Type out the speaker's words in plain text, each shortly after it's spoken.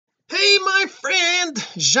Hey my friend,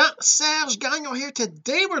 Jean-Serge Gagnon here.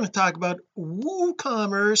 Today we're going to talk about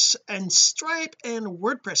WooCommerce and Stripe and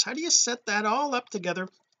WordPress. How do you set that all up together?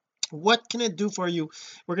 What can it do for you?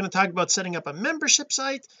 We're going to talk about setting up a membership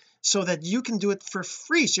site so that you can do it for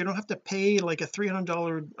free, so you don't have to pay like a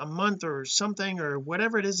 $300 a month or something, or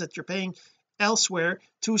whatever it is that you're paying elsewhere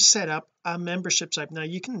to set up a membership site. Now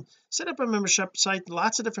you can set up a membership site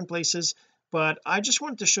lots of different places, but I just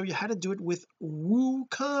wanted to show you how to do it with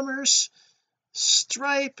WooCommerce,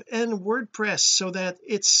 Stripe and WordPress, so that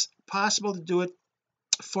it's possible to do it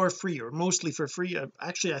for free, or mostly for free.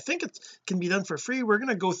 Actually I think it can be done for free. We're going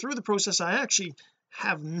to go through the process. I actually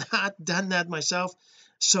have not done that myself,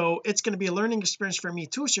 so it's going to be a learning experience for me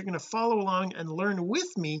too, so you're going to follow along and learn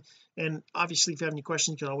with me. And obviously if you have any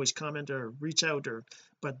questions, you can always comment or reach out,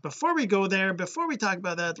 but before we go there, before we talk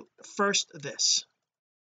about that, first this.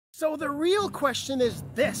 So the real question is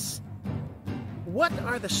this: what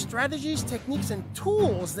are the strategies, techniques, and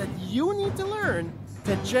tools that you need to learn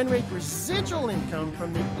to generate residual income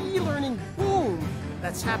from the e-learning boom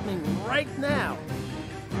that's happening right now?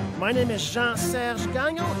 My name is Jean-Serge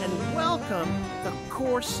Gagnon, and welcome to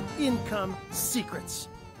Course Income Secrets.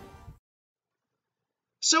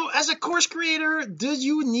 So as a course creator, do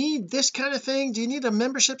you need this kind of thing? Do you need a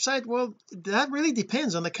membership site? Well, that really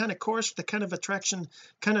depends on the kind of course, the kind of attraction,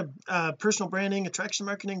 kind of personal branding, attraction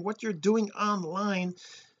marketing, what you're doing online.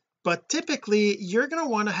 But typically you're going to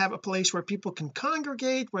want to have a place where people can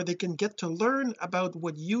congregate, where they can get to learn about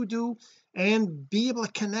what you do and be able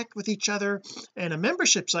to connect with each other. And a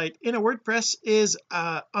membership site in a WordPress is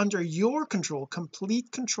under your control,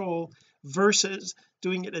 complete control, versus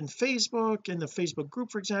doing it in Facebook, in the Facebook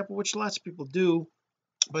group, for example, which lots of people do.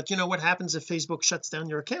 But you know what happens if Facebook shuts down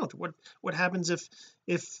your account? What happens if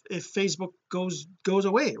Facebook goes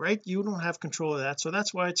away, right? You don't have control of that. So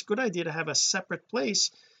that's why it's a good idea to have a separate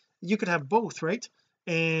place. You could have both, right?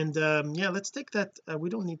 And yeah, let's take that.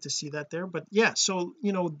 We don't need to see that there, but yeah, so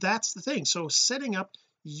you know, that's the thing. So setting up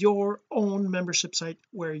your own membership site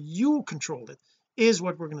where you control it is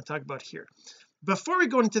what we're going to talk about here. Before we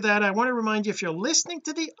go into that, I want to remind you, if you're listening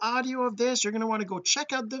to the audio of this, you're going to want to go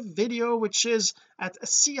check out the video, which is at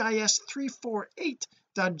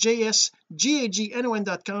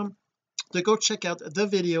cis348.jsgagnon.com, to go check out the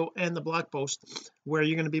video and the blog post, where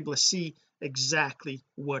you're going to be able to see exactly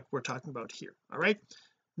what we're talking about here. All right,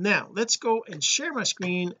 now let's go and share my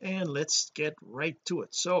screen and let's get right to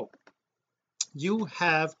it. So you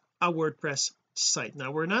have a WordPress site.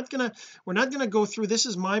 Now we're not gonna go through, this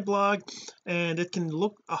is my blog and it can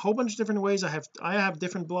look a whole bunch of different ways. I have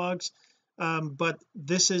different blogs, but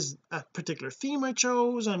this is a particular theme I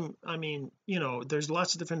chose. I mean, you know, there's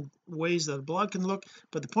lots of different ways that a blog can look,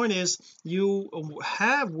 but the point is you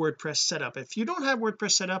have WordPress set up. If you don't have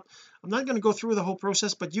WordPress set up, I'm not going to go through the whole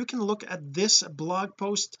process, but you can look at this blog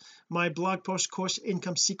post, my blog post, Course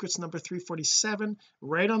Income Secrets number 347,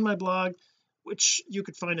 right on my blog, which you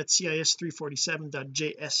could find at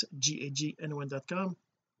cis347.jsgagnon.com,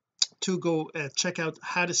 to go check out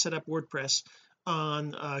how to set up WordPress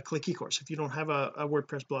on click eCourse if you don't have a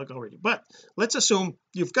WordPress blog already. But let's assume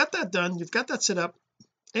you've got that done, you've got that set up,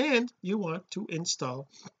 and you want to install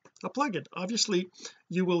a plugin. Obviously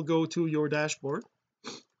you will go to your dashboard.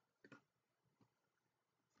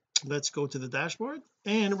 Let's go to the dashboard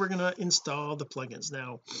and we're going to install the plugins.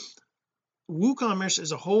 Now WooCommerce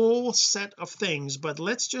is a whole set of things, but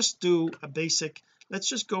let's just do a basic. Let's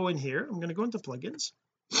just go in here. I'm going to go into plugins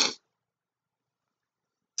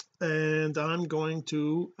and I'm going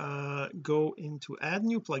to go into add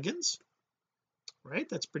new plugins, right?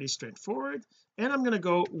 That's pretty straightforward. And I'm going to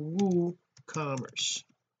go WooCommerce,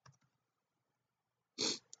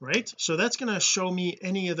 right? So that's going to show me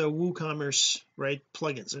any of the WooCommerce, right,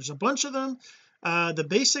 plugins. There's a bunch of them. The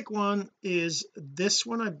basic one is this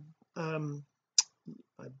one. I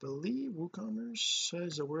believe WooCommerce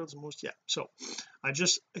is the world's most, yeah. So I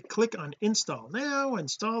just click on install now,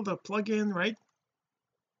 install the plugin, right?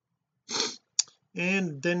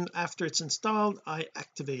 And then after it's installed, I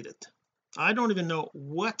activate it. I don't even know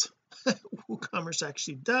what WooCommerce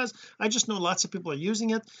actually does. I just know lots of people are using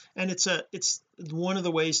it, and it's one of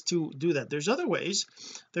the ways to do that. There's other ways.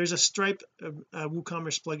 There's a Stripe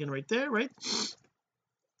WooCommerce plugin right there, right?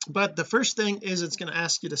 But the first thing is it's going to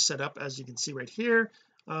ask you to set up, as you can see right here.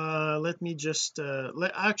 Let me just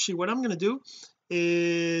actually what I'm going to do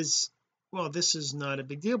is, well, this is not a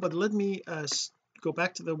big deal, but let me go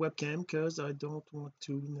back to the webcam, because I don't want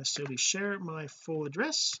to necessarily share my full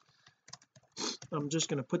address. I'm just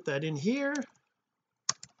going to put that in here.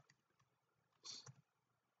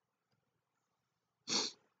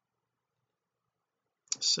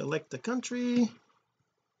 Select the country,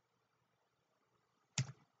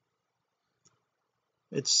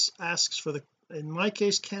 It's asks for the, in my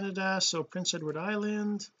case, Canada, so Prince Edward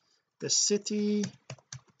Island, the city,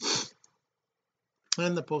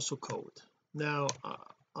 and the postal code. Now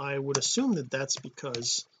I would assume that that's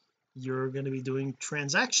because you're going to be doing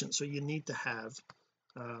transactions, so you need to have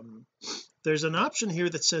there's an option here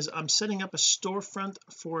that says I'm setting up a storefront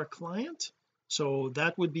for a client. So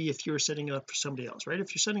that would be if you're setting it up for somebody else, right?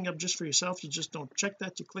 If you're setting up just for yourself, you just don't check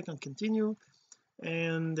that, you click on continue,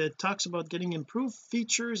 and it talks about getting improved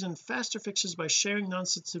features and faster fixes by sharing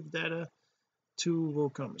non-sensitive data to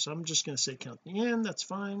WooCommerce. I'm just going to say count me in, that's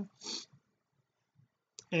fine.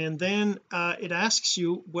 And then it asks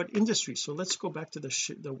you what industry. So let's go back to the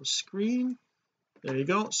screen. There you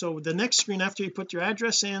go. So the next screen after you put your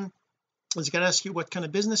address in, it's going to ask you what kind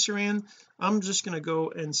of business you're in. I'm just going to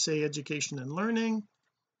go and say education and learning,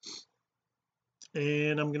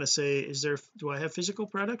 and I'm going to say, do I have physical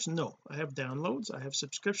products? No, I have downloads, I have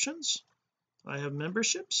subscriptions, I have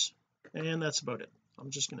memberships, and that's about it.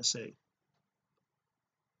 I'm just going to say,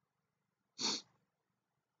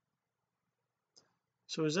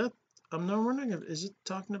 so is that, I'm now wondering if, is it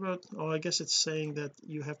talking about, I guess it's saying that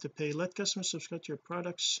you have to pay, let customers subscribe to your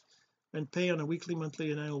products and pay on a weekly,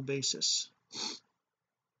 monthly, and annual basis.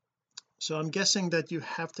 So I'm guessing that you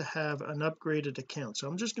have to have an upgraded account. So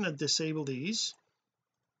I'm just going to disable these,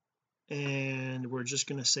 and we're just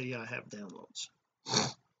going to say, yeah, I have downloads.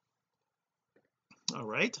 All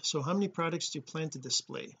right, so how many products do you plan to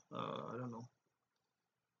display? I don't know,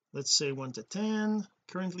 let's say 1 to 10.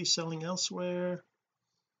 Currently selling elsewhere.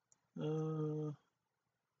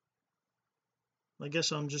 I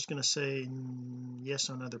guess I'm just going to say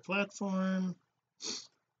yes on other platform.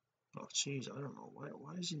 Oh geez, I don't know,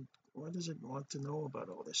 why does it want to know about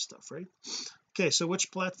all this stuff, right? Okay, so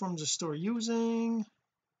which platform is the store using?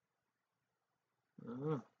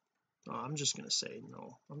 I'm just going to say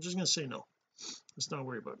no. Let's not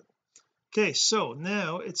worry about it. Okay, so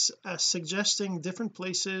now it's suggesting different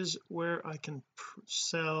places where I can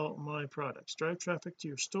sell my products. Drive traffic to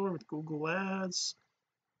your store with Google Ads.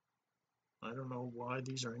 I don't know why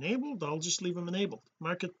these are enabled. I'll just leave them enabled.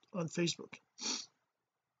 Market on Facebook.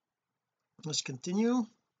 Let's continue.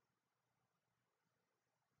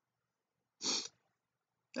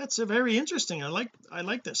 That's a very interesting. I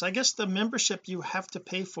like this. I guess the membership you have to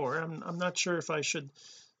pay for. I'm not sure if I should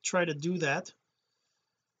try to do that.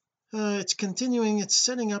 It's continuing, it's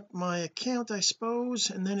setting up my account, I suppose,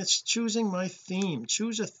 and then it's choosing my theme.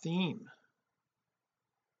 Choose a theme.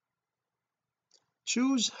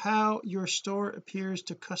 Choose how your store appears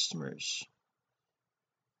to customers.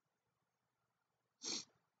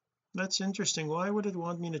 That's interesting. Why would it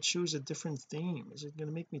want me to choose a different theme? Is it going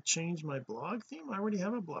to make me change my blog theme? I already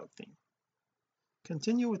have a blog theme.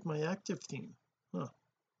 Continue with my active theme.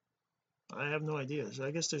 I have no idea. So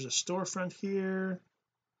I guess there's a storefront here,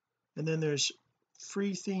 and then there's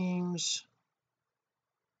free themes.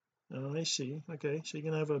 Oh, I see. Okay, so you're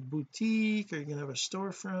gonna have a boutique, or you're gonna have a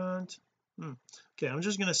storefront. Okay, I'm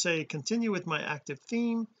just gonna say continue with my active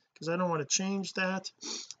theme because I don't want to change that.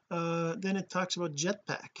 Then it talks about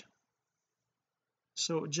Jetpack.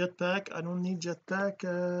 So Jetpack, I don't need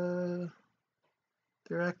Jetpack.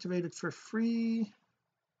 They're activated for free.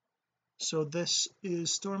 So this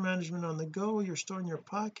is store management on the go, your store in your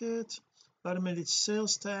pocket, automated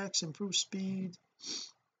sales tax, improved speed.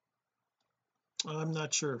 I'm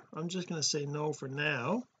not sure. I'm just going to say no for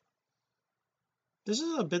now. This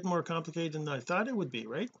is a bit more complicated than I thought it would be,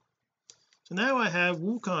 right? So now I have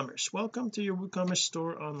WooCommerce. Welcome to your WooCommerce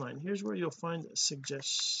store online. Here's where you'll find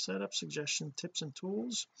setup suggestion, tips, and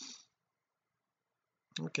tools.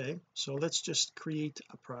 Okay, so let's just create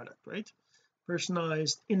a product, right?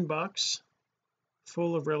 Personalized inbox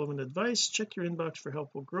full of relevant advice. Check your inbox for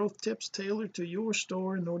helpful growth tips tailored to your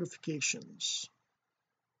store notifications.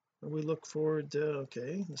 We look forward to,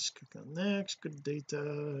 okay, let's click on next. Good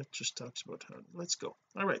data. It just talks about how, let's go.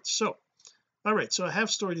 All right, so I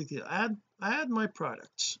have store detail. Add my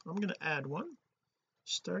products. I'm going to add one.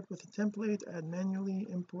 Start with a template, add manually,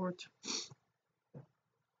 import.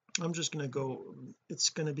 I'm just going to go,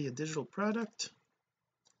 it's going to be a digital product,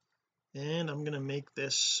 and I'm going to make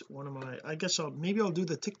this one of my, I guess maybe I'll do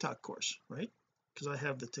the TikTok course, right? Because I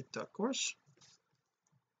have the TikTok course.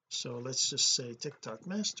 So let's just say TikTok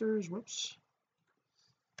Masters. Whoops,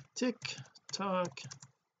 TikTok,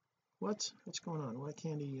 what's going on? Why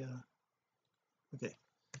can't he okay,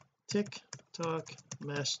 TikTok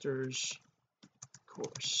Masters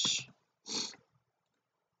course.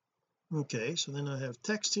 Okay, so then I have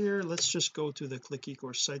text here. Let's just go to the Click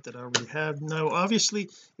eCourse site that I already have. Now obviously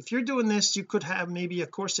if you're doing this, you could have maybe a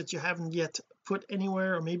course that you haven't yet put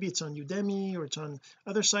anywhere, or maybe it's on Udemy, or it's on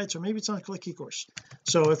other sites, or maybe it's on Click eCourse.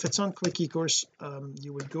 So if it's on Click eCourse,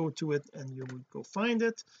 you would go to it and you would go find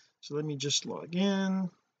it. So let me just log in.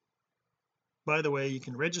 By the way, you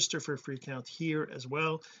can register for a free account here as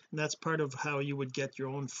well, and that's part of how you would get your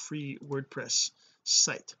own free WordPress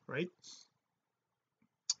site, right?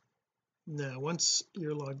 Now once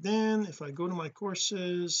you're logged in, if I go to my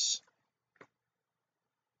courses,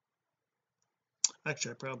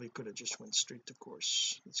 actually I probably could have just went straight to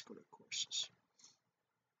course. Let's go to courses.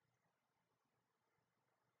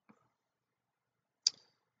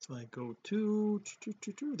 So I go to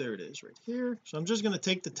there it is right here. So I'm just going to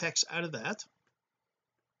take the text out of that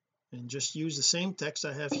and just use the same text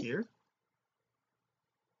I have here.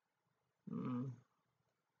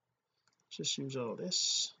 Just use all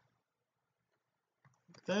this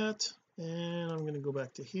like that, and I'm going to go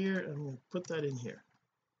back to here and I'm going to put that in here.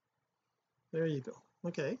 There you go.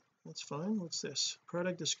 Okay, that's fine. What's this?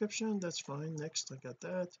 Product description. That's fine. Next, I got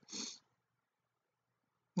that.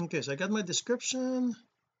 Okay, so I got my description.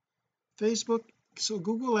 Facebook. So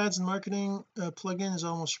Google Ads and Marketing plugin is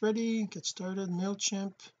almost ready. Get started.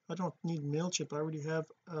 MailChimp. I don't need MailChimp. I already have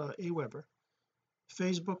Aweber.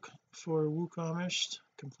 Facebook for WooCommerce.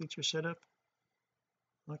 Complete your setup.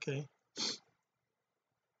 Okay,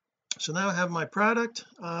 so now I have my product.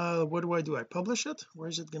 What do? I publish it? Where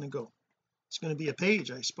is it going to go? It's going to be a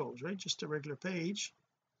page, I suppose, right? Just a regular page.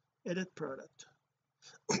 Edit product.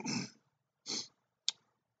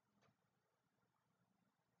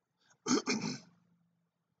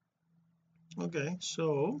 Okay,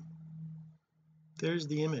 so there's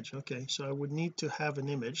the image. Okay, so I would need to have an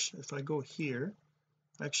image. If I go here,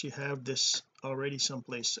 I actually have this already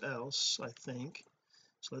someplace else, I think.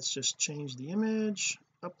 So let's just change the image,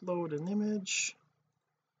 upload an image.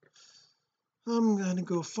 I'm going to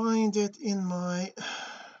go find it in my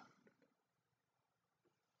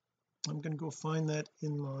I'm going to go find that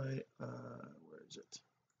in my where is it?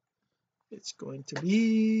 It's going to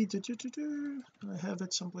be I have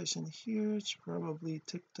it someplace in here. It's probably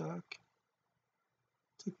TikTok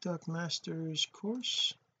Masters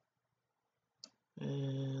course,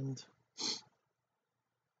 and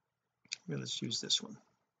yeah, let's use this one.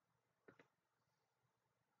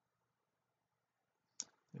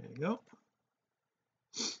 There you go.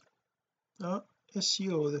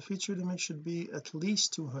 SEO, the featured image should be at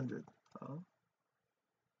least 200.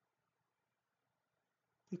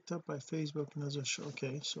 Picked up by Facebook and others.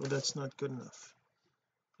 Okay, so that's not good enough.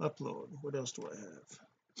 Upload. What else do I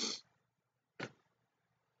have?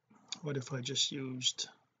 What if I just used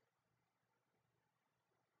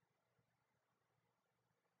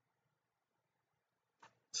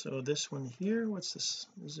so this one here? What's this?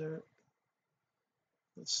 Is there,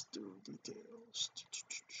 let's do details.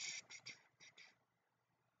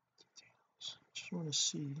 Just want to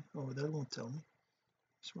see. Oh, that won't tell me.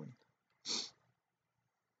 This one.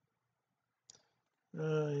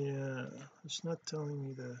 Yeah, it's not telling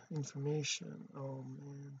me the information. Oh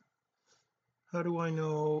man, how do I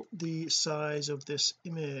know the size of this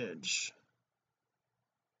image?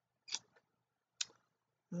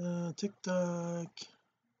 TikTok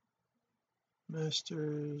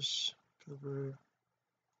Masters cover,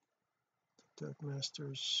 TikTok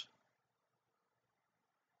Masters.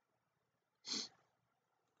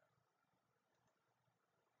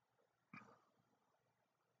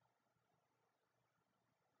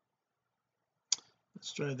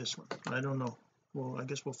 Let's try this one. I don't know. Well, I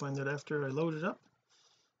guess we'll find that after I load it up.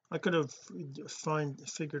 I could have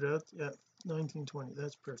figured out. Yeah, 1920.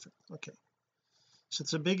 That's perfect. Okay, so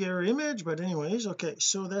it's a big error image, but anyways, okay,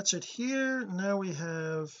 so that's it here. Now we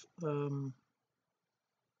have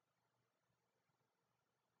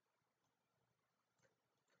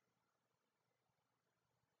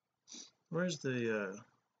where's the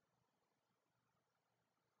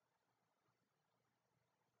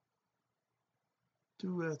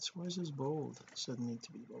duets? Why is this bold? It doesn't need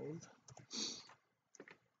to be bold.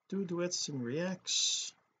 Do duets and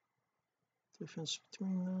reacts, difference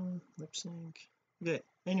between them, lip sync. Okay,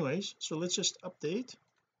 anyways, so let's just update.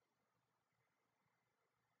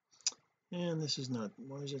 And this is not,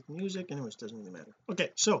 why is it music? Anyways, doesn't really matter. Okay,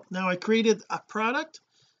 so now I created a product,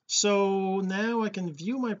 so now I can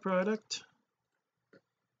view my product,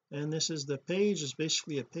 and this is the page. Is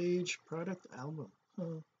basically a page product album.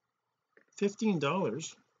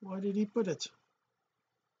 $15. Why did he put it?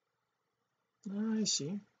 I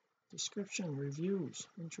see. Description, reviews,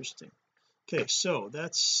 interesting. Okay, so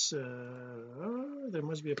that's there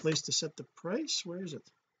must be a place to set the price. Where is it?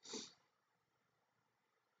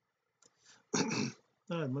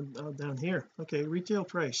 Down here, okay, retail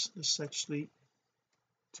price, this is actually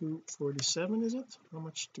 247, is it? How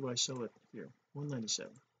much do I sell it here?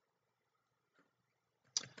 197.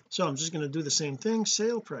 So I'm just going to do the same thing.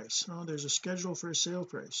 Sale price, oh, there's a schedule for a sale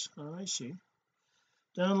price. Oh, I see.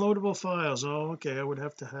 Downloadable files, oh okay, I would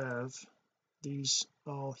have to have these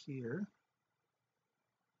all here.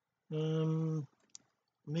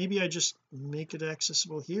 Maybe I just make it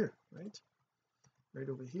accessible here, right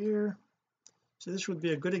over here. So this would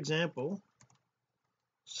be a good example.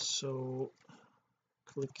 So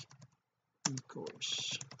click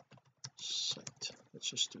eCourse site, let's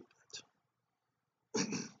just do that.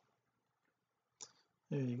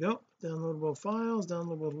 There you go. Downloadable files,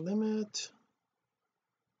 downloadable limit,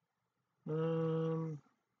 not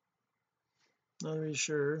really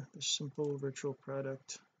sure. The simple virtual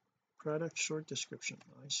product short description,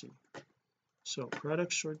 I see. So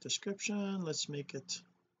product short description, let's make it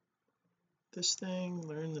this thing,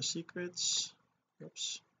 learn the secrets.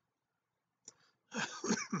 Oops.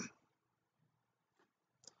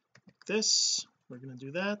 This, we're going to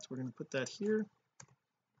do that, we're going to put that here,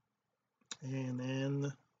 and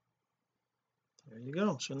then there you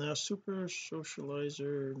go. So now super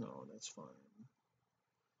socializer, no, that's fine.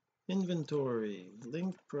 Inventory,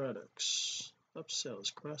 linked products,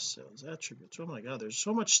 upsells, cross sells, attributes, oh my god, there's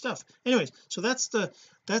so much stuff. Anyways, so that's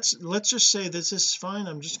let's just say this is fine.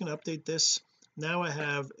 I'm just going to update this. Now I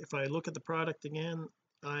have, if I look at the product again,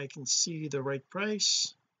 I can see the right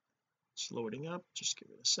price. It's loading up, just give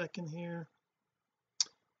it a second here.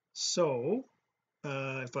 So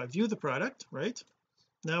if I view the product, right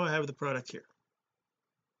now I have the product here.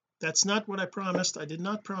 That's not what I promised. I did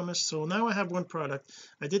not promise. So now I have one product.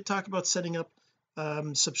 I did talk about setting up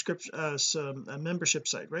subscription a membership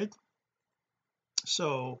site, right?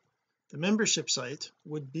 So the membership site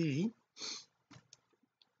would be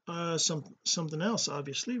something else,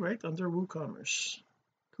 obviously, right, under WooCommerce,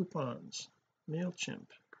 coupons, MailChimp,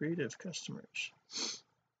 creative customers,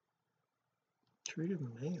 creative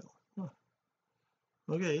mail,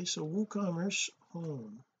 okay. So WooCommerce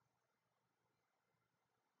home,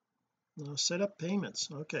 now set up payments.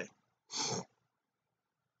 Okay,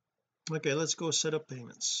 let's go set up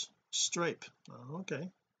payments. Stripe,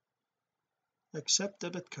 okay, accept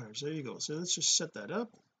debit cards, there you go. So let's just set that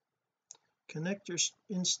up. Connect your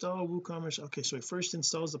install WooCommerce. Okay, so it first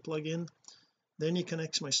installs the plugin, then he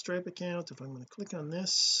connects my Stripe account. If I'm going to click on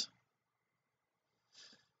this,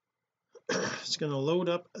 it's going to load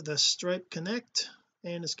up the Stripe Connect,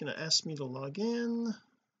 and it's going to ask me to log in,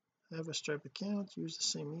 have a Stripe account, use the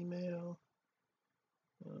same email.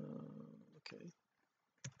 Okay,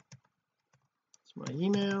 it's my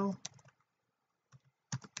email.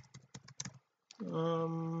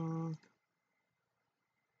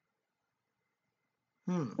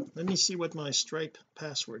 Let me see what my Stripe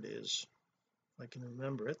password is, if I can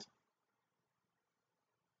remember it.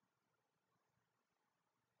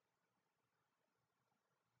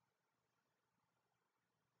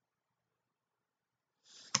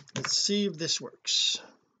 Let's see if this works.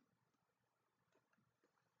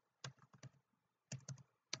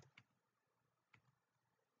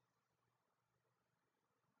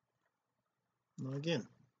 Log in.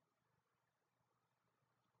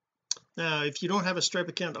 Now if you don't have a Stripe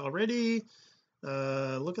account already,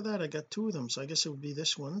 look at that, I got two of them, so I guess it would be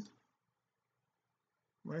this one,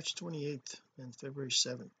 March 28th and February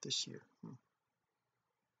 7th this year.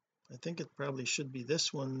 I think it probably should be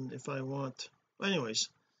this one if I want. Anyways,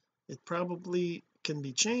 it probably can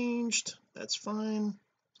be changed, that's fine.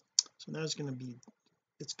 So now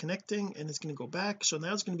it's connecting, and it's going to go back. So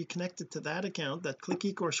now it's going to be connected to that account, that Click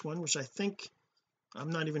eCourse one, which I think, I'm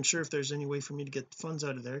not even sure if there's any way for me to get funds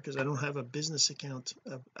out of there because I don't have a business account,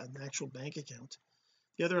 an actual bank account.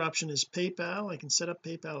 The other option is PayPal. I can set up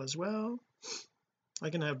PayPal as well. I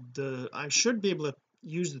should be able to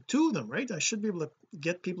use the two of them, right? I should be able to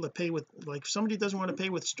get people to pay with, like, if somebody doesn't want to pay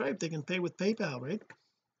with Stripe, they can pay with PayPal, right?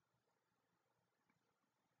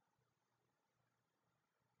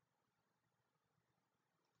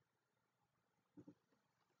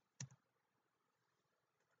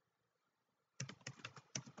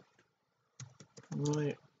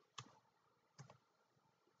 Right.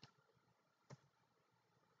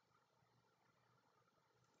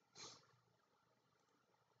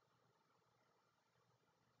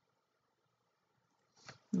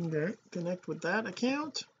 Okay, connect with that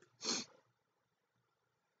account.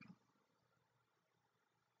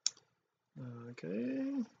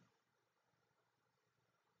 Okay,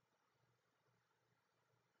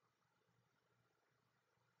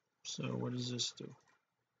 so what does this do?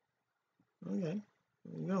 Okay,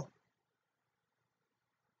 there you go.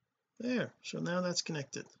 there. So now that's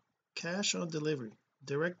connected. Cash on delivery,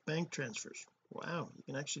 direct bank transfers. Wow, you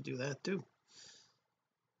can actually do that too.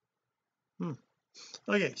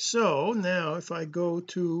 Okay, so now if I go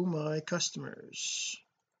to my customers,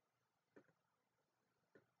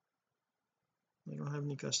 I don't have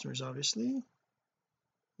any customers obviously.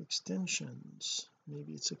 Extensions,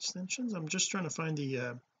 maybe it's extensions. I'm just trying to find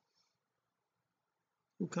the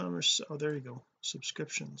WooCommerce. Oh, there you go,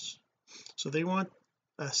 subscriptions. So they want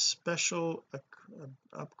a special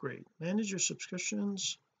upgrade. Manage your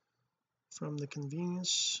subscriptions from the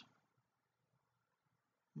convenience.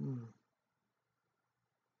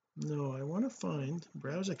 No, I want to find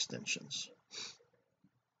browse extensions.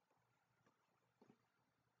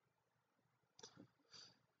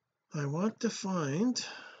 I want to find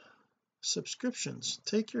subscriptions.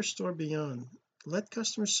 Take your store beyond. Let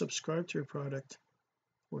customers subscribe to your product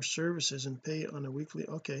or services and pay on a weekly.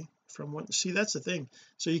 Okay, from one. See, that's the thing.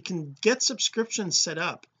 So you can get subscriptions set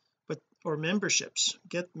up, but or memberships.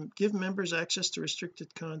 Give members access to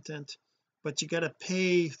restricted content, but you got to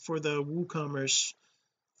pay for the WooCommerce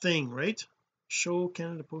thing, right? Show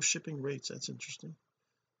Canada Post shipping rates. That's interesting.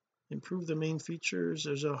 Improve the main features.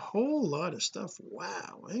 There's a whole lot of stuff.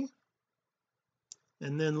 Wow, eh?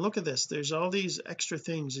 And then look at this, there's all these extra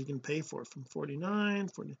things you can pay for, from 49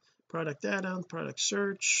 for the product add-on, product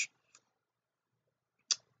search,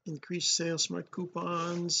 increased sales, smart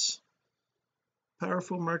coupons,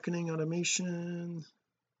 powerful marketing automation.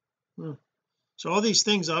 So all these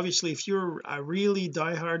things, obviously if you're a really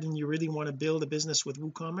diehard and you really want to build a business with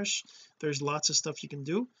WooCommerce, there's lots of stuff you can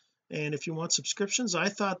do. And if you want subscriptions, I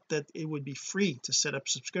thought that it would be free to set up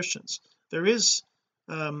subscriptions. There's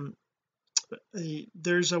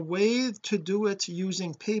a way to do it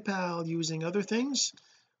using PayPal, using other things,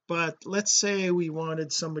 but let's say we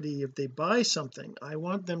wanted somebody, if they buy something, I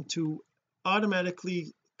want them to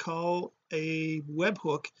automatically call a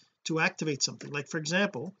webhook to activate something. Like for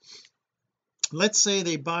example, let's say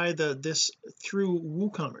they buy this through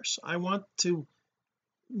WooCommerce. I want to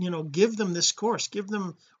give them this course, give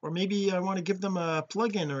them, or maybe I want to give them a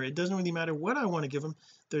plugin, or it doesn't really matter what I want to give them.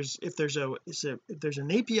 If there's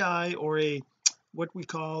an API or a what we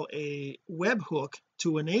call a webhook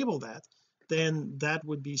to enable that, then that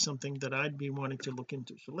would be something that I'd be wanting to look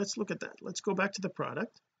into. So let's look at that. Let's go back to the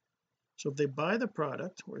product. So if they buy the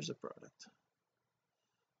product, where's the product?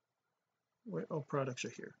 Products are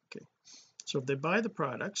here. Okay, so if they buy the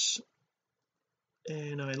products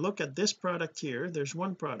and I look at this product here, there's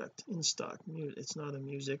one product in stock. It's not a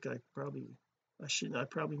music. I probably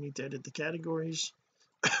need to edit the categories.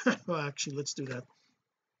 Well, actually, let's do that.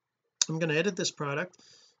 I'm going to edit this product.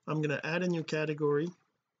 I'm going to add a new category.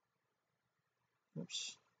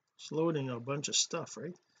 Oops, it's loading a bunch of stuff,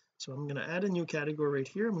 right? So I'm going to add a new category right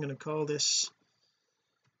here. I'm going to call this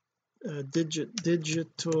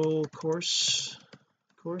digital courses,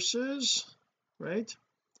 right?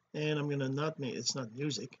 And I'm going to not make it's not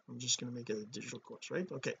music, I'm just going to make it a digital course,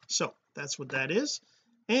 right? Okay, so that's what that is.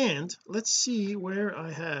 And let's see where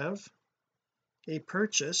I have a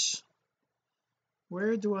purchase.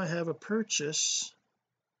 Where do I have a purchase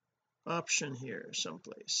option here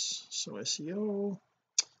someplace? So SEO,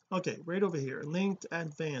 okay, right over here, linked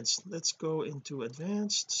advanced. Let's go into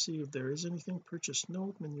advanced, see if there is anything. Purchase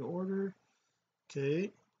note, menu order.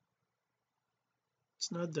 Okay,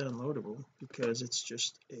 it's not downloadable because it's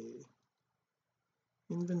just a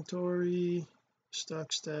inventory,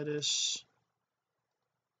 stock status,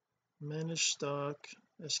 manage stock,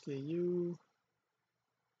 SKU.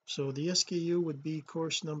 So the SKU would be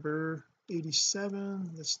course number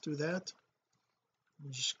 87. Let's do that.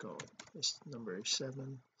 Just go this number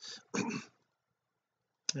 87.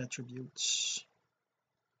 Attributes.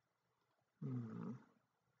 I'm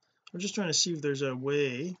just trying to see if there's a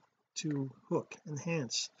way to hook,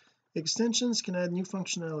 enhance. Extensions can add new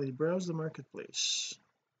functionality. Browse the marketplace.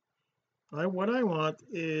 What I want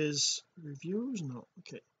is reviews. No,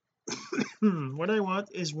 okay. What I want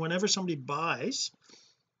is whenever somebody buys,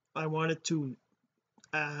 I want it to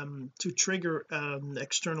trigger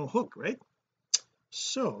external hook, right?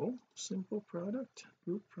 So simple product,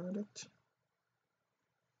 group product,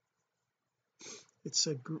 it's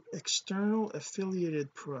a external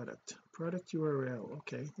affiliated product URL.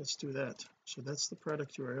 Okay, let's do that. So that's the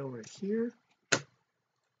product URL right here.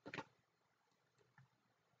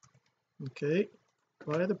 Okay,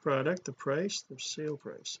 buy the product, the price, the sale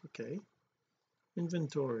price. Okay,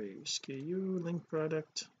 inventory, SKU, link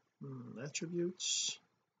product, attributes,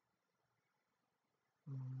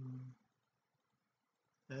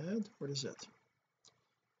 add, what is that?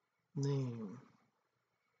 Name.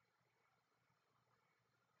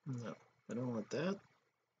 No, I don't want that.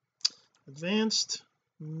 advanced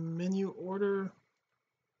menu order,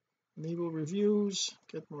 enable reviews,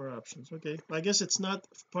 get more options. Okay, I guess it's not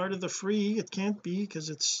part of the free, it can't be, because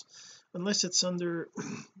it's, unless it's under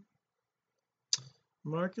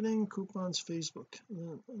marketing, coupons, Facebook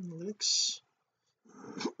analytics.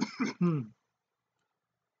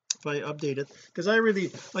 If I update it, because I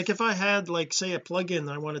really like, if I had like say a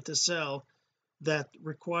plugin I wanted to sell that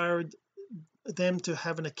required them to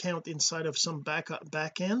have an account inside of some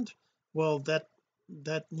back end, well that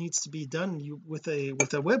needs to be done with a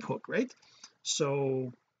webhook, right?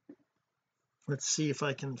 So let's see if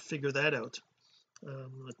I can figure that out.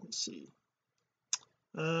 Let me see.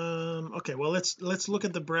 Okay, well let's look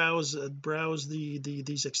at the browse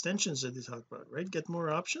these extensions that they talk about, right? Get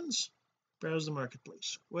more options, browse the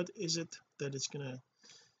marketplace. What is it that it's gonna,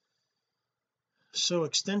 so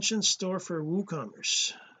extension store for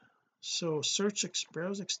WooCommerce. So search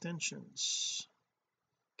browse extensions.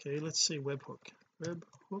 Okay, let's say webhook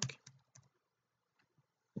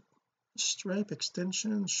Stripe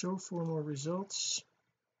extension, show for more results.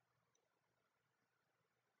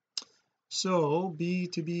 So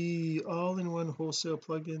B2B all-in-one wholesale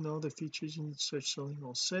plugin, all the features you need to start selling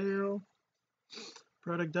wholesale.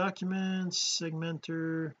 Product documents,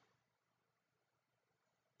 segmenter,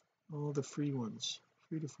 all the free ones,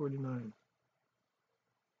 free to 49.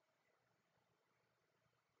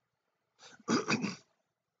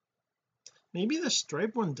 Maybe the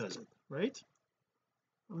Stripe one does it, right?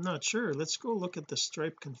 I'm not sure. Let's go look at the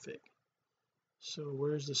Stripe config. So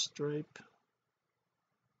where's the Stripe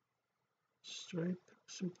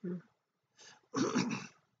super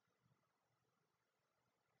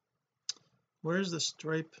where's the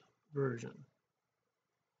Stripe version?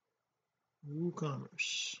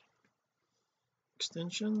 WooCommerce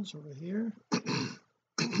extensions over here.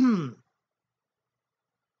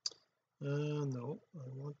 No, I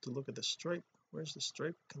want to look at the Stripe. Where's the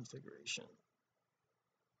Stripe configuration?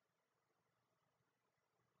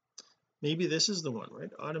 Maybe this is the one,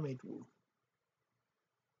 right? Automate Woo.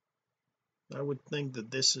 I would think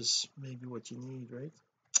that this is maybe what you need, right?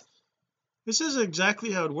 This is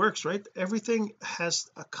exactly how it works, right? Everything has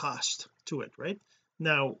a cost to it, right?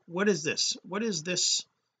 Now what is this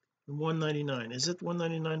 199? Is it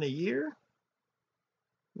 199 a year?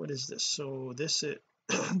 What is this? So this is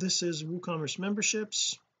this is WooCommerce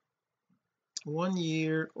memberships, 1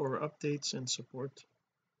 year or updates and support.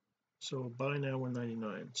 So buy now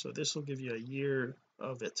 199, so this will give you a year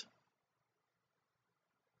of it.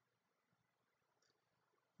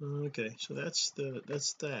 Okay, so that's that.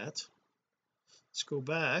 Let's go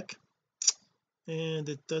back, and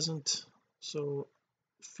it doesn't. So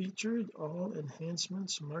featured all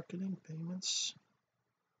enhancements, marketing, payments.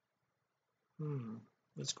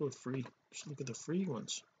 Let's go with free. Just look at the free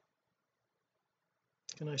ones.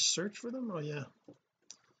 Can I search for them? Oh yeah,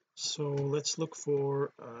 so let's look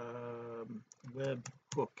for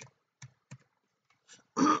webhook.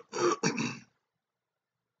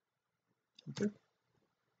 Enter.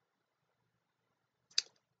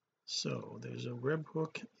 So there's a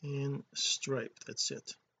webhook in Stripe, that's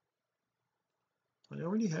it. I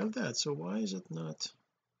already have that, so why is it not?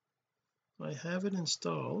 I have it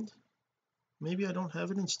installed. Maybe I don't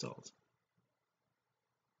have it installed.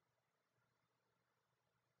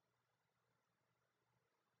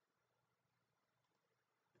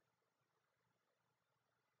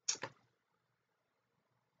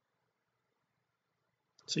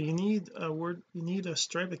 So you need a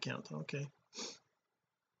Stripe account. Okay,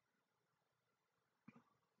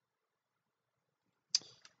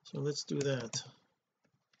 so let's do that.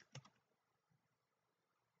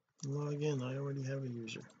 Log in. I already have a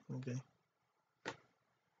user. Okay,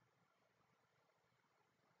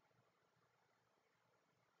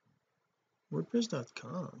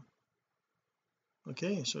 WordPress.com.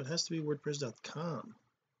 Okay, so it has to be WordPress.com.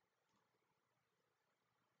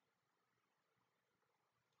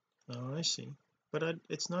 Oh, I see, but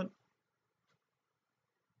it's not.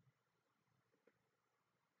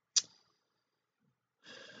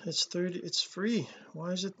 It's 30, it's free.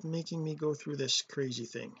 Why is it making me go through this crazy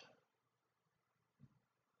thing?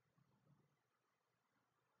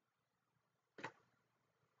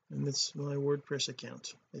 And it's my WordPress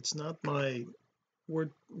account. It's not my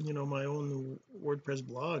my own WordPress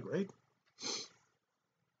blog, right?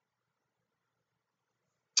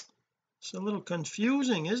 It's a little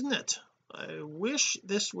confusing, isn't it? I wish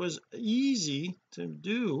this was easy to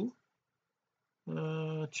do.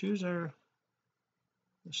 Choose our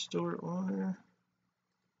store owner.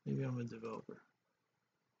 Maybe I'm a developer.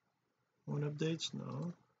 Want updates?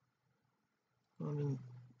 No. I'm in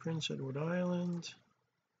Prince Edward Island.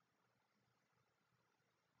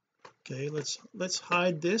 okay, let's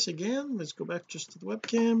hide this again. Let's go back just to the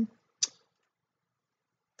webcam.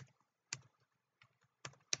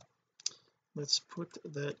 Let's put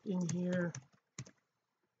that in here.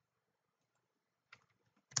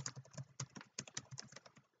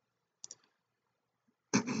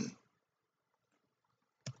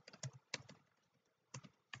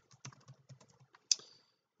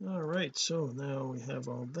 All right, so now we have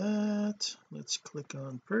all that. Let's click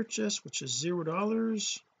on purchase, which is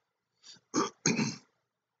 $0.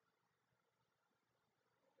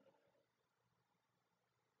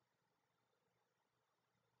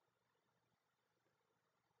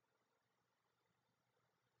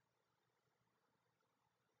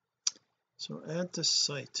 So add to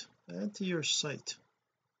site, add to your site.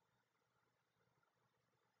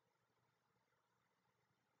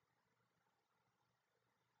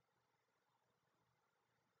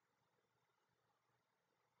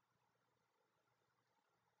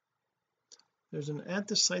 There's an add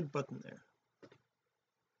to site button there.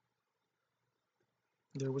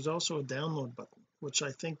 There was also a download button, which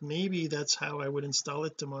I think maybe that's how I would install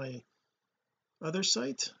it to my other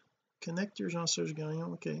site. Connect your Jean-Serge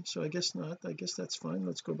Gagnon. Okay, so I guess not. I guess that's fine.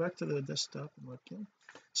 Let's go back to the desktop and webcam.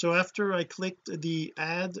 So after I clicked the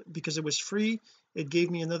add, because it was free, it gave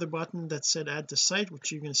me another button that said add to site,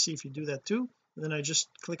 which you're going to see if you do that too. And then I just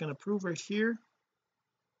click on approve right here,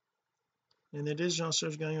 and it is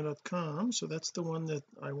jeansergegagnon.com, so that's the one that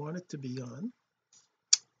I want it to be on.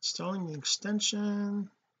 Installing the extension.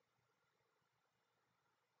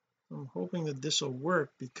 I'm hoping that this will work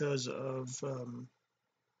because of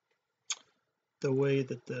the way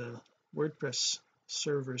that the WordPress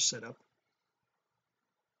server is set up.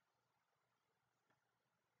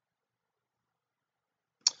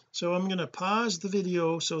 So I'm going to pause the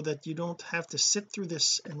video so that you don't have to sit through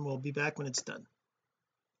this, and we'll be back when it's done.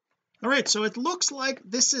 All right, so it looks like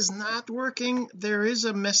this is not working. There is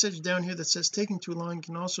a message down here that says taking too long. You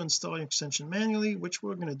can also install your extension manually, which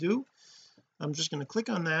we're going to do. I'm just going to click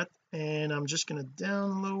on that, and I'm just going to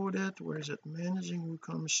download it. Where is it? Managing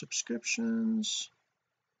WooCommerce subscriptions,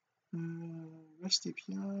 REST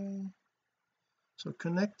API. So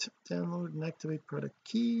connect, download, and activate product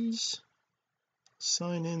keys,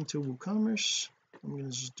 sign in to WooCommerce. I'm going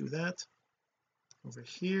to just do that over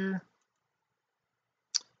here.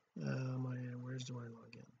 Where's do I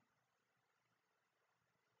log in?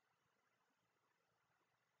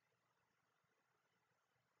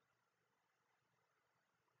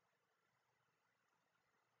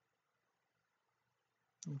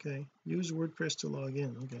 Okay, use WordPress to log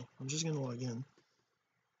in. Okay, I'm just going to log in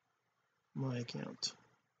my account.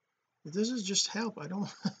 This is just help. I don't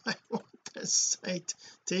I want the site.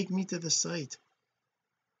 Take me to the site.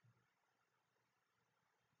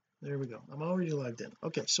 There we go. I'm already logged in.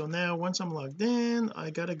 Okay, so now once I'm logged in,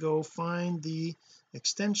 I gotta go find the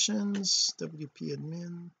extensions. WP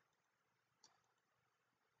admin.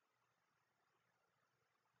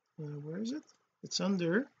 Where is it? It's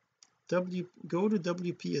under go to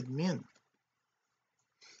WP admin,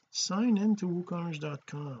 sign in to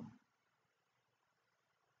WooCommerce.com.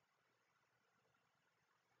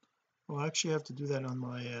 Well, I actually have to do that on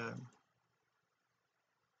my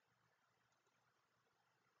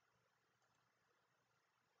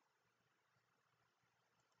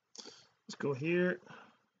let's go here,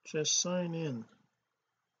 just sign in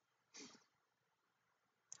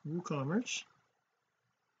WooCommerce.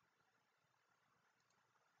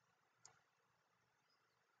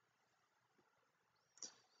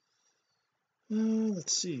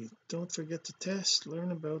 Let's see, don't forget to test,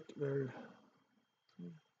 learn about their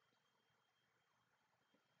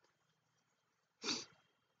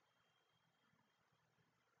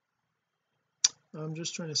I'm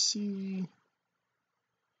just trying to see,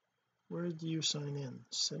 where do you sign in?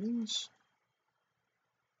 Settings.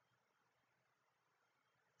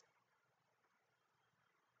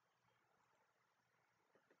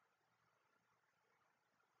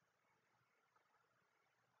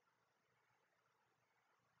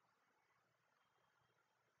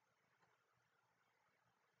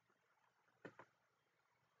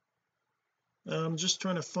 I'm just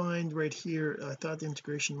trying to find right here. I thought the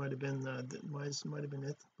integration might have been might have been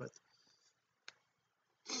it, but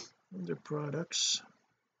under products,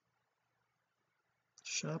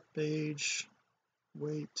 shop page,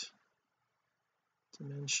 weight,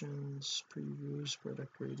 dimensions, previews,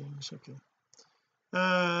 product ratings. Okay,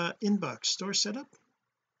 inbox, store setup.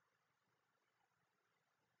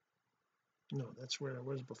 No, that's where I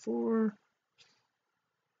was before.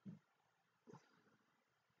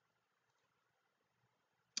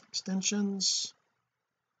 Extensions,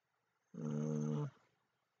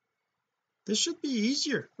 This should be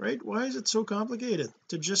easier, right? Why is it so complicated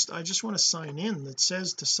to I just want to sign in. It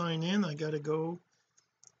says to sign in I got to go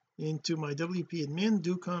into my WP admin,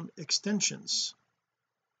 do extensions,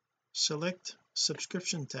 select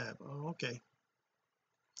subscription tab. Oh, okay,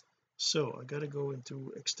 so I got to go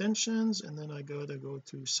into extensions, and then I got to go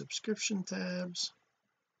to subscription tabs,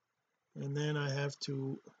 and then I have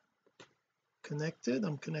to connected.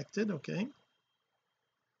 I'm connected. Okay,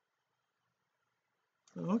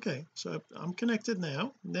 so I'm connected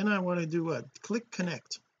now. Then I want to do what? Click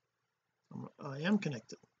connect. I am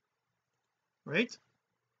connected, right?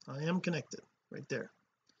 I am connected right there.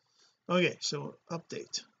 Okay, so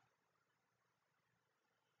update.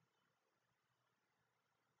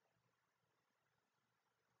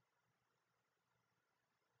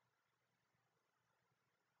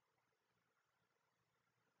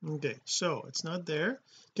 Okay, so it's not there.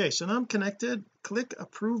 Okay, so now I'm connected. Click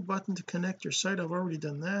approve button to connect your site. I've already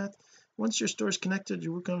done that. Once your store is connected,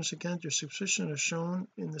 your WooCommerce account, your subscription is shown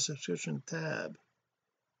in the subscription tab.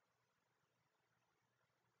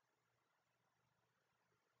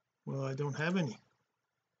 Well, I don't have any.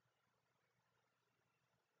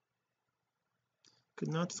 Could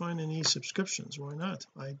not find any subscriptions. Why not?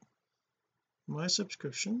 My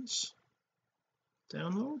subscriptions,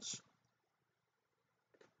 downloads,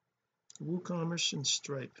 WooCommerce and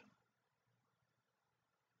Stripe.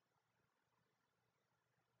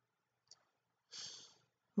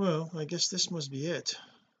 Well, I guess this must be it.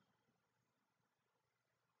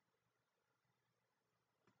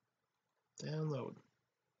 Download.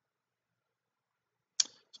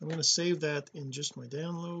 So I'm going to save that in just my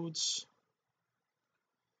downloads.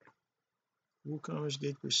 WooCommerce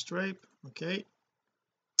Gateway Stripe. Okay,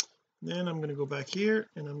 then I'm going to go back here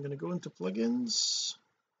and I'm going to go into plugins.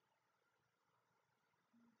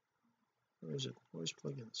 Where is it? Where's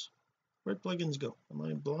plugins? Where'd plugins go? Am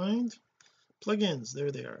I blind? Plugins,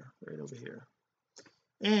 there they are, right over here.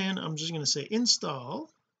 And I'm just going to say install,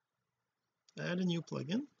 add a new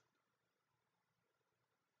plugin,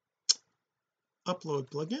 upload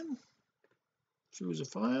plugin, choose a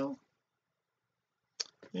file,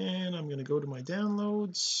 and I'm going to go to my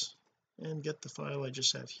downloads and get the file I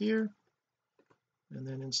just have here, and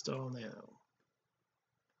then install now.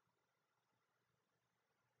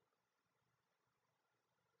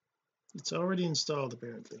 It's already installed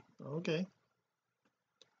apparently. Okay,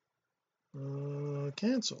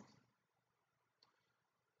 cancel.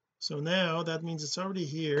 So now that means it's already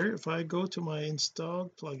here. If I go to my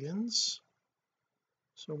installed plugins,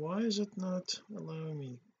 so why is it not allowing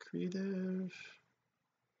me? Creative,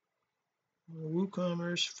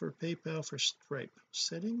 WooCommerce for PayPal for Stripe,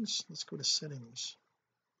 settings. Let's go to settings.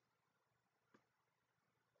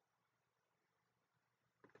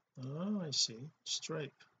 Oh, I see.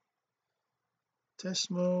 Stripe,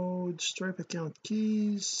 test mode, Stripe account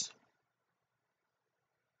keys,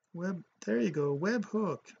 web, there you go,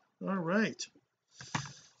 webhook. All right,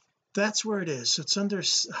 that's where it is. It's under,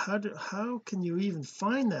 how can you even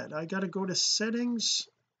find that? I got to go to settings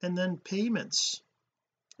and then payments,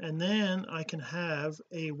 and then I can have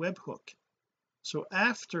a webhook. So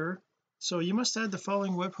so you must add the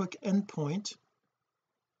following webhook endpoint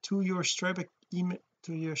to your Stripe email,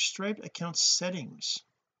 to your Stripe account settings.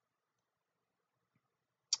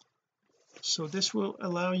 So this will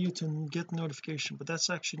allow you to get notification, but that's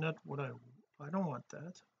actually not what I don't want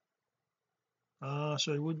that.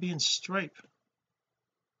 So it would be in Stripe,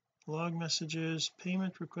 log messages,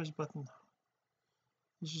 payment request button.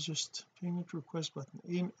 This is just payment request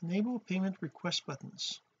button. Enable payment request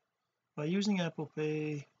buttons by using Apple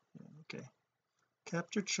Pay. Okay,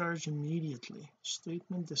 capture charge immediately,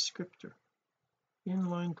 statement descriptor,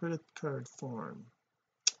 inline credit card form.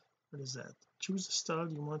 What is that? Choose the style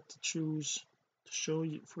you want to choose to show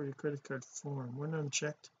you for your credit card form. When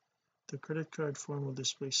unchecked, the credit card form will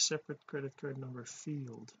display separate credit card number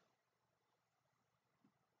field.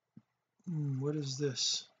 What is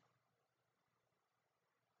this?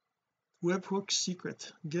 Webhook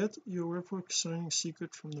secret. Get your webhook signing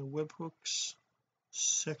secret from the webhooks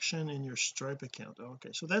section in your Stripe account.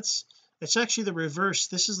 Okay, so it's actually the reverse.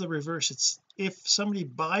 This is the reverse. It's if somebody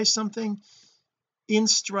buys something in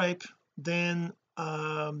Stripe, then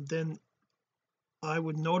I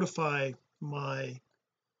would notify my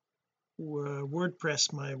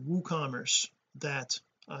WordPress, my WooCommerce, that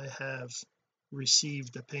I have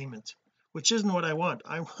received a payment, which isn't what I want.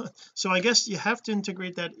 So I guess you have to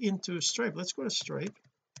integrate that into Stripe. Let's go to Stripe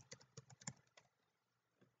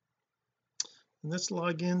and let's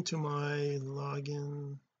log into my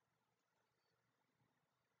login.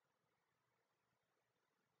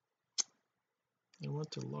 I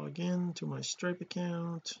want to log in to my Stripe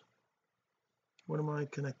account. what am I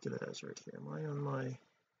connected as right here? Am I on my,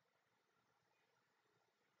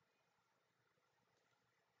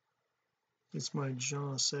 it's my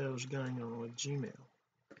Jean-Serge Gagnon with Gmail.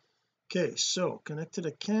 Okay, so connected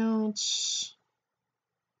accounts,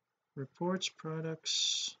 reports,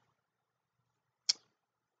 products.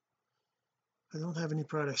 I don't have any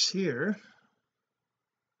products here.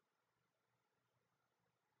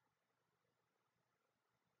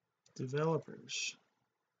 Developers,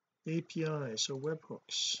 API, so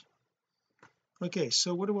webhooks. Okay,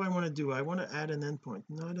 so what do I want to do? I want to add an endpoint,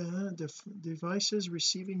 not a devices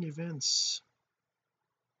receiving events.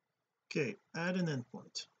 Okay, add an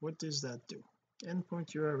endpoint. What does that do?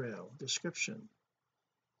 Endpoint URL, description,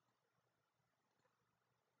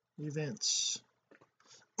 events.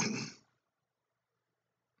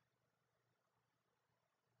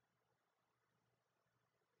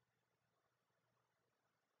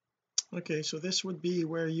 Okay, so this would be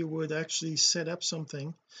where you would actually set up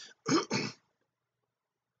something.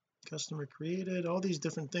 Customer created, all these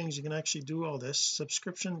different things, you can actually do all this.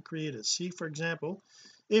 Subscription created, see, for example,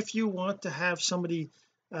 if you want to have somebody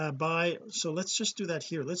buy, so let's just do that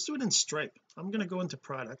here. Let's do it in Stripe. I'm going to go into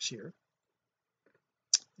products here,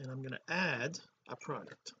 and I'm going to add a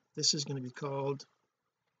product. This is going to be called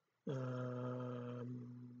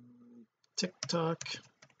TikTok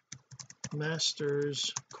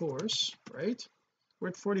Masters course, right? We're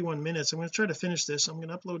at 41 minutes. I'm going to try to finish this. I'm going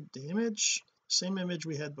to upload the image, same image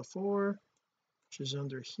we had before, which is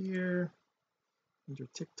under here, under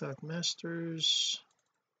TikTok Masters,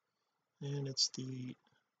 and it's the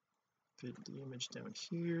image down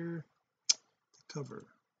here, the cover,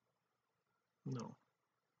 no,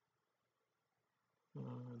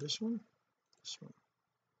 this one,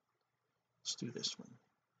 let's do this one.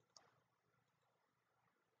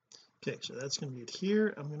 Okay, so that's going to be it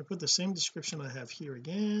here. I'm going to put the same description I have here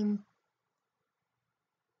again.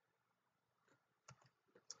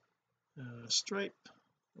 Stripe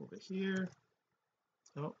over here.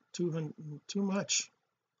 Oh, 200, too much.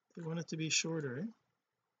 They want it to be shorter, eh?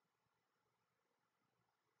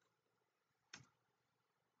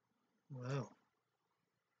 Wow.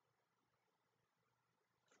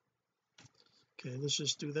 Okay, let's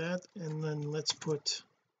just do that, and then let's put,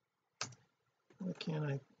 why can't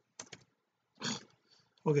I,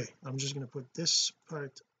 okay, I'm just going to put this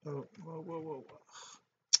part, oh, whoa,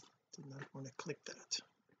 did not want to click that,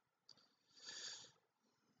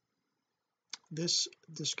 this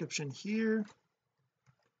description here,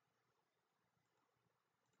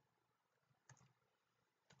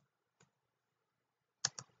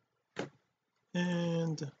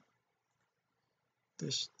 and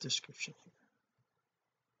this description here.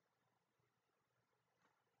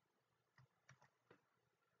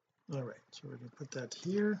 All right, so we're going to put that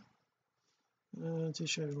here.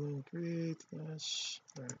 T-shirt link, great, that's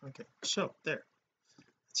all right. Okay, so there,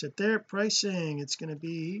 that's it there. Pricing, it's going to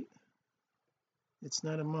be, it's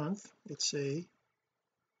not a month, it's a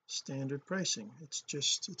standard pricing. It's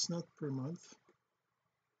just, it's not per month,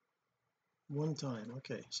 one time.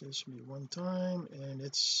 Okay, so this will be one time, and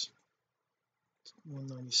it's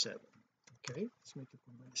 197. Okay, let's make it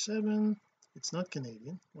 197. It's not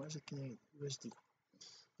Canadian. Why is it Canadian? USD.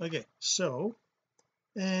 Okay, so,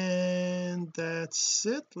 and that's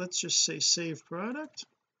it. Let's just say save product.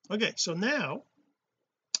 Okay, so now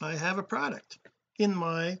I have a product in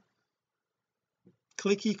my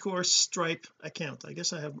Click eCourse Stripe account. I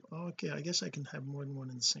guess I have, okay, I guess I can have more than one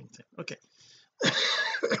in the same thing. Okay.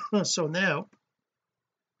 So now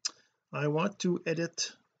I want to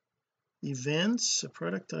edit events. A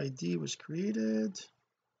product ID was created,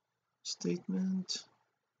 statement.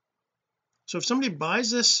 So if somebody buys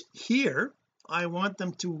this here, I want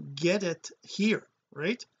them to get it here,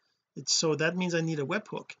 right? It's, so that means I need a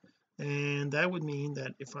webhook, and that would mean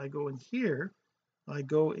that if I go in here, I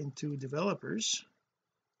go into developers,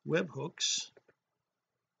 webhooks,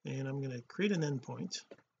 and I'm going to create an endpoint,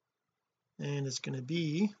 and it's going to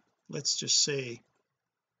be, let's just say,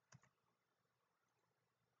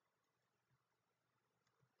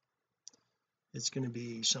 it's going to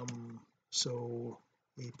be some, so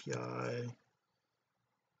API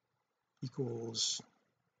equals,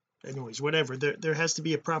 anyways, whatever, there has to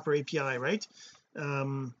be a proper API, right?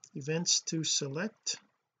 Events to select,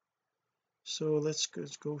 so let's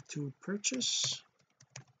go to purchase,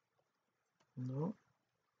 no,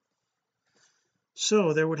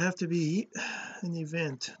 so there would have to be an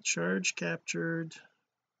event, charge captured,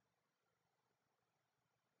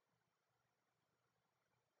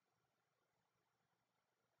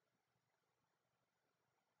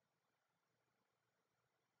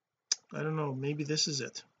 I don't know, maybe this is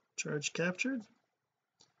it, charge captured,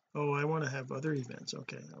 oh I want to have other events.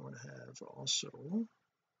 Okay, I want to have also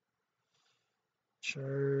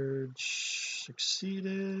charge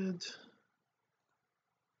succeeded,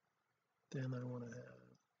 then I want to have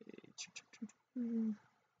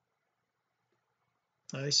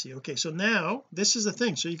I see. Okay, so now this is the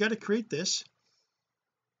thing, so you got to create this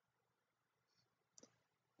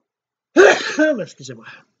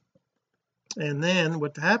and then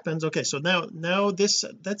what happens, okay, so now this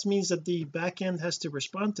that means that the backend has to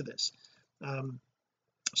respond to this.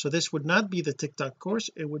 So this would not be the TikTok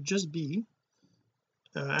course, it would just be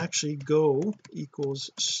actually go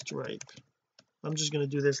equals Stripe. I'm just going to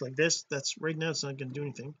do this like this. That's right now it's not going to do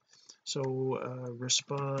anything. So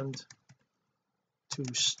respond to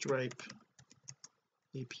Stripe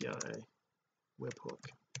API webhook.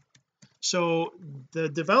 So the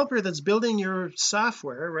developer that's building your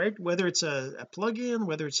software, right, whether it's a plugin,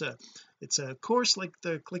 whether it's a course like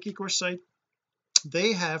the Click eCourse site,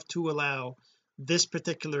 they have to allow this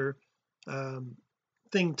particular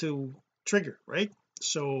thing to trigger, right?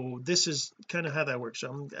 So this is kind of how that works. So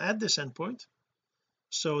I'm going to add this endpoint.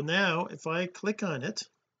 So now if I click on it,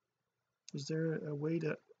 is there a way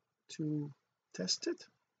to test it?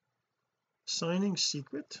 Signing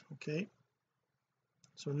secret. Okay,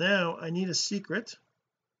 so now I need a secret,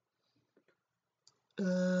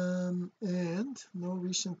 and no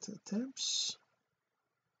recent attempts.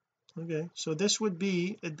 Okay, so this would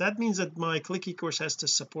be, that means that my Click eCourse has to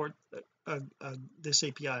support this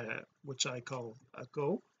API, which I call a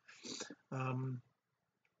go.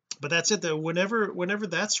 But that's it. Whenever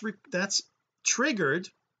that's triggered,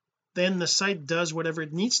 then the site does whatever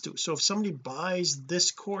it needs to. So if somebody buys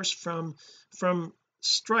this course from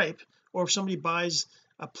Stripe, or if somebody buys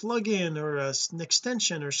a plugin or an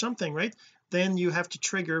extension or something, right, then you have to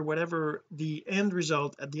trigger whatever the end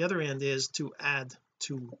result at the other end is to add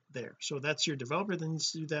to there. So that's your developer that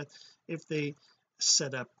needs to do that. If they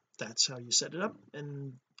set up, that's how you set it up.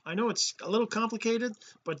 And I know it's a little complicated,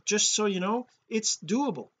 but just so you know, it's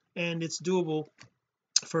doable, and it's doable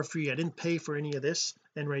for free. I didn't pay for any of this,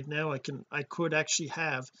 and right now I could actually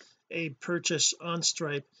have a purchase on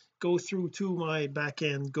Stripe go through to my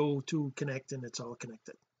backend, go to connect, and it's all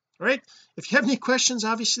connected. All right, if you have any questions,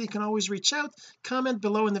 obviously you can always reach out, comment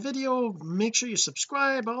below in the video, make sure you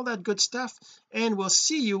subscribe, all that good stuff, and we'll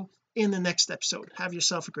see you in the next episode. Have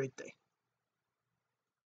yourself a great day.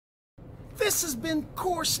 This has been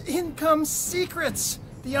Course Income Secrets,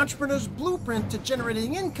 the entrepreneur's blueprint to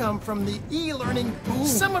generating income from the e-learning boom.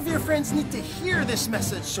 Some of your friends need to hear this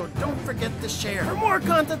message, so don't forget to share. For more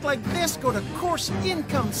content like this, go to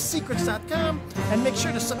CourseIncomeSecrets.com and make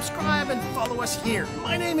sure to subscribe and follow us here.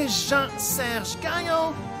 My name is Jean-Serge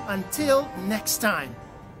Gagnon. Until next time.